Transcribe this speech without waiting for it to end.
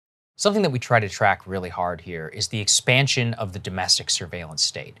Something that we try to track really hard here is the expansion of the domestic surveillance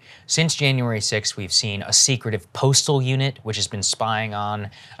state. Since January 6th, we've seen a secretive postal unit, which has been spying on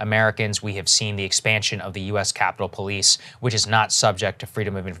Americans. We have seen the expansion of the U.S. Capitol Police, which is not subject to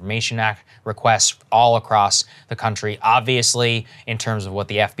Freedom of Information Act requests all across the country. Obviously, in terms of what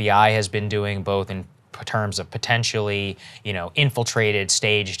the FBI has been doing, both in terms of potentially, infiltrated,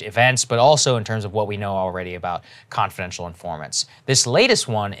 staged events, but also in terms of what we know already about confidential informants. This latest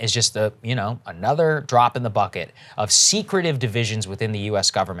one is just another drop in the bucket of secretive divisions within the U.S.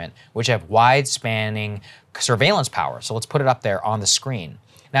 government, which have wide-spanning surveillance power. So let's put it up there on the screen.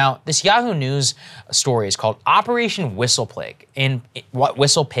 Now, this Yahoo News story is called Operation Whistlepig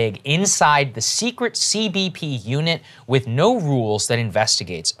inside the secret CBP unit with no rules that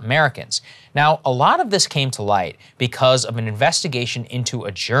investigates Americans. Now, a lot of this came to light because of an investigation into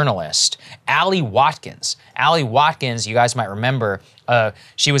a journalist, Allie Watkins. Allie Watkins, you guys might remember,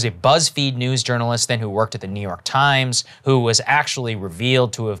 she was a BuzzFeed news journalist then who worked at the New York Times, who was actually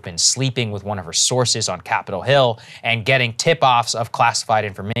revealed to have been sleeping with one of her sources on Capitol Hill and getting tip-offs of classified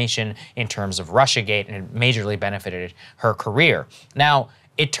information in terms of Russiagate, and it majorly benefited her career. Now,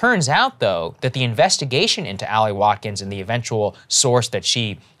 it turns out, though, that the investigation into Allie Watkins and the eventual source that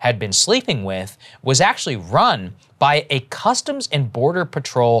she had been sleeping with was actually run by a Customs and Border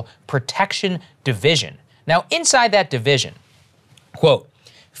Patrol Protection Division. Now, inside that division, quote,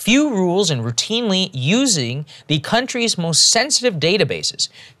 few rules and routinely using the country's most sensitive databases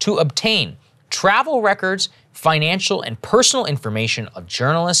to obtain travel records, financial and personal information of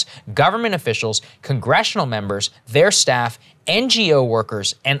journalists, government officials, congressional members, their staff, NGO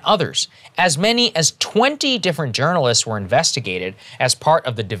workers, and others. As many as 20 different journalists were investigated as part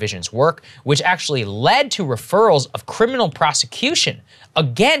of the division's work, which actually led to referrals of criminal prosecution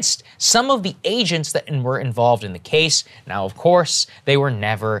against some of the agents that were involved in the case. Now, of course, they were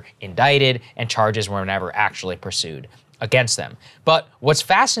never indicted and charges were never actually pursued against them. But what's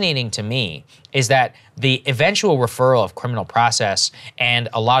fascinating to me is that the eventual referral of criminal process and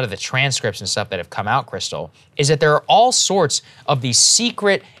a lot of the transcripts and stuff that have come out, Krystal, is that there are all sorts of these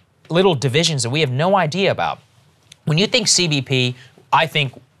secret little divisions that we have no idea about. When you think CBP, I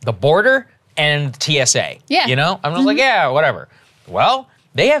think the border and TSA. Yeah. I'm just like, yeah, whatever. Well,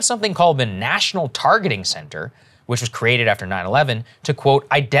 they have something called the National Targeting Center, which was created after 9/11 to, quote,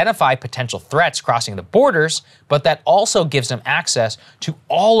 identify potential threats crossing the borders, but that also gives them access to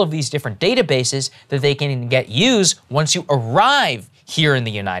all of these different databases that they can get used once you arrive here in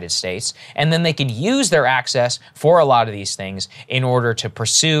the United States, and then they can use their access for a lot of these things in order to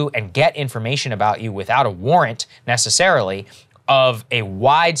pursue and get information about you without a warrant necessarily, of a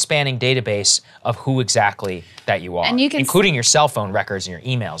wide-spanning database of who exactly that you are, and including your cell phone records and your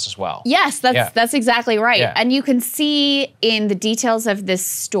emails as well. Yes, that's exactly right. Yeah. And you can see in the details of this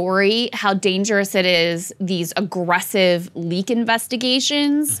story how dangerous it is, these aggressive leak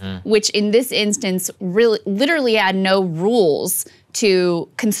investigations, which in this instance really literally had no rules to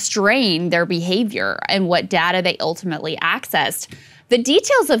constrain their behavior and what data they ultimately accessed. The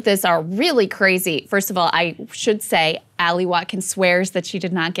details of this are really crazy. First of all, I should say Allie Watkins swears that she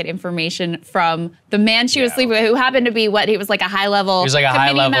did not get information from the man she was sleeping with, who happened to be he was like a high-level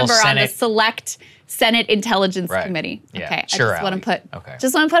committee member on the Select Senate Intelligence Committee. Yeah. Okay, Sure, I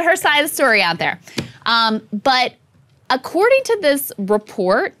just want to put her side of the story out there. But according to this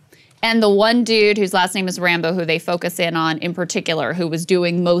report, and the one dude whose last name is Rambo, who they focus in particular, who was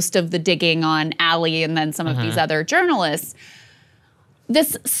doing most of the digging on Allie and then some of these other journalists,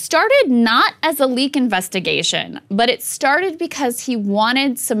 this started not as a leak investigation, but it started because he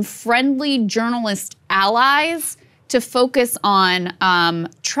wanted some friendly journalist allies to focus on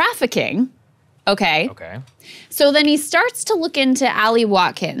trafficking. Okay. So then he starts to look into Allie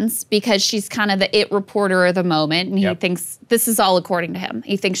Watkins because she's kind of the it reporter of the moment, and he thinks this is all according to him.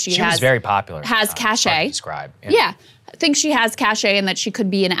 He thinks she was very popular. Has cachet. Describe. Yeah. Thinks she has cachet and that she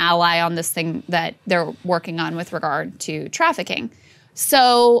could be an ally on this thing that they're working on with regard to trafficking.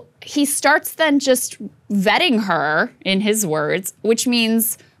 So he starts then just vetting her, in his words, which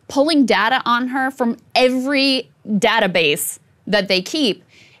means pulling data on her from every database that they keep,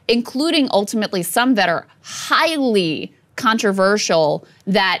 including ultimately some that are highly controversial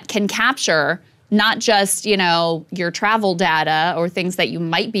that can capture not just, your travel data or things that you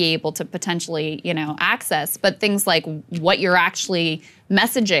might be able to potentially, access, but things like what you're actually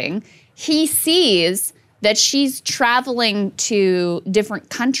messaging. He sees that she's traveling to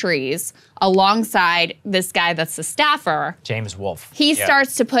different countries alongside this guy that's the staffer. James Wolfe. He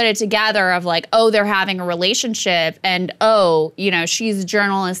starts to put it together of like, oh, they're having a relationship, and oh, she's a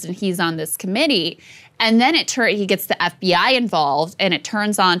journalist and he's on this committee. And then he gets the FBI involved, and it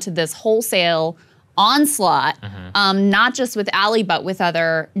turns on to this wholesale onslaught, not just with Allie, but with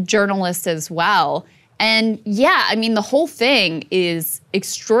other journalists as well. And yeah, I mean, the whole thing is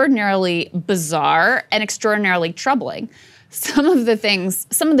extraordinarily bizarre and extraordinarily troubling. Some of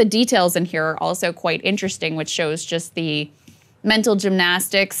the details in here are also quite interesting, which shows just the mental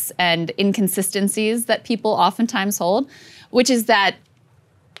gymnastics and inconsistencies that people oftentimes hold, which is that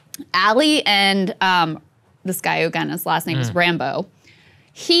Allie and this guy, again, his last name is Rambo,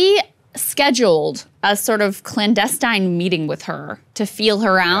 he scheduled a sort of clandestine meeting with her to feel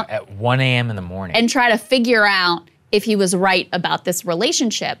her out. At 1 a.m. in the morning. And try to figure out if he was right about this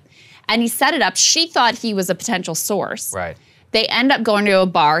relationship. And he set it up. She thought he was a potential source. Right. They end up going to a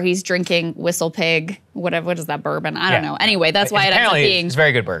bar. He's drinking Whistle Pig, whatever. What is that, bourbon? I don't know. Anyway, that's why it ends up being... It's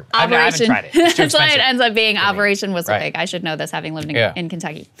very good bourbon. I haven't tried it. That's why it ends up being Operation Whistle Pig. I should know this, having lived in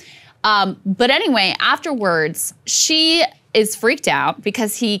Kentucky. But anyway, afterwards, she is freaked out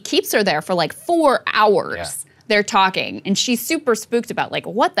because he keeps her there for like 4 hours. Yeah. They're talking, and she's super spooked about like,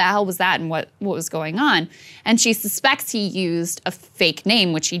 what the hell was that and what was going on? And she suspects he used a fake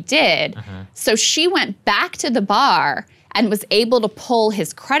name, which he did. So she went back to the bar and was able to pull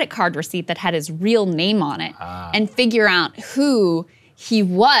his credit card receipt that had his real name on it and figure out who he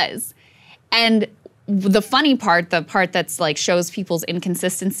was. And the funny part, the part that's like shows people's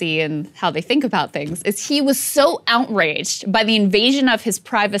inconsistency and how they think about things, is he was so outraged by the invasion of his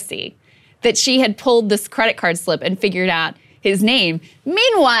privacy that she had pulled this credit card slip and figured out his name.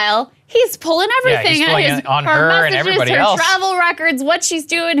 Meanwhile, he's pulling everything he's pulling on her messages, and everybody her else. travel records, what she's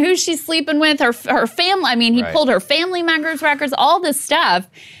doing, who she's sleeping with, her family. I mean, he pulled her family members' records, all this stuff,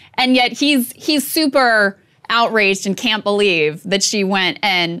 and yet he's super outraged and can't believe that she went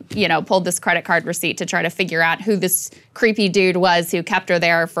and, you know, pulled this credit card receipt to try to figure out who this creepy dude was who kept her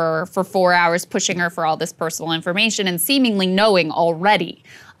there for 4 hours, pushing her for all this personal information and seemingly knowing already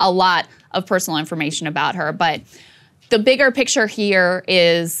a lot of personal information about her. But the bigger picture here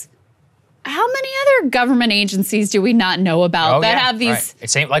is, how many other government agencies do we not know about that have these? Right.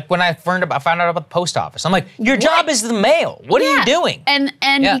 It's like when I found out about the post office. I'm like, your job is the mail. What are you doing? And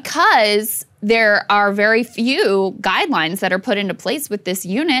because there are very few guidelines that are put into place with this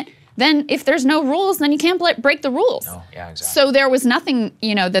unit, then if there's no rules, then you can't break the rules. No, yeah, exactly. So there was nothing,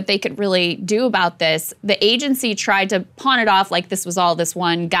 you know, that they could really do about this. The agency tried to pawn it off like this was all this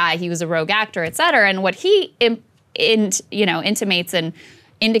one guy, he was a rogue actor, et cetera. And what he intimates and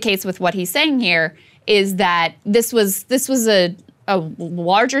indicates with what he's saying here is that this was a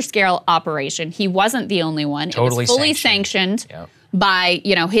larger scale operation. He wasn't the only one. Totally it was fully sanctioned. Yep. By,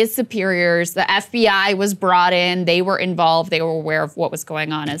 you know, his superiors. The FBI was brought in. They were involved. They were aware of what was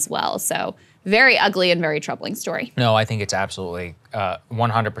going on as well. So very ugly and very troubling story. No, I think it's absolutely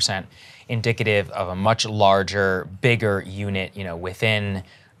 100% indicative of a much larger, bigger unit, you know, within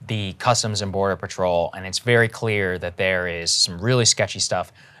the Customs and Border Patrol. And it's very clear that there is some really sketchy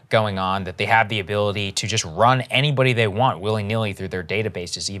stuff going on, that they have the ability to just run anybody they want willy-nilly through their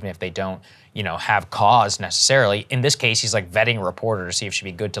databases, even if they don't, you know, have cause necessarily. In this case, he's like vetting a reporter to see if she'd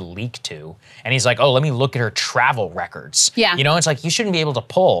be good to leak to. And he's like, oh, let me look at her travel records. Yeah. You know, it's like, you shouldn't be able to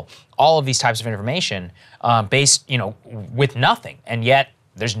pull all of these types of information based, you know, with nothing. And yet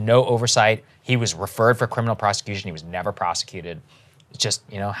there's no oversight. He was referred for criminal prosecution. He was never prosecuted. It's just,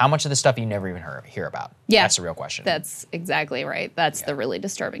 you know, how much of this stuff you never even hear about? Yeah. That's the real question. That's exactly right. That's the really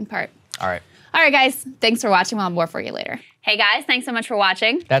disturbing part. All right. All right, guys. Thanks for watching. We'll have more for you later. Hey, guys. Thanks so much for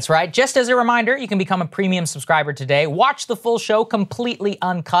watching. That's right. Just as a reminder, you can become a premium subscriber today. Watch the full show completely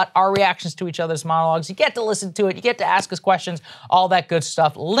uncut. Our reactions to each other's monologues. You get to listen to it. You get to ask us questions. All that good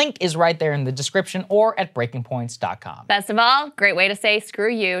stuff. Link is right there in the description or at breakingpoints.com. Best of all, great way to say screw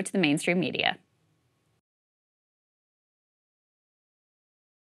you to the mainstream media.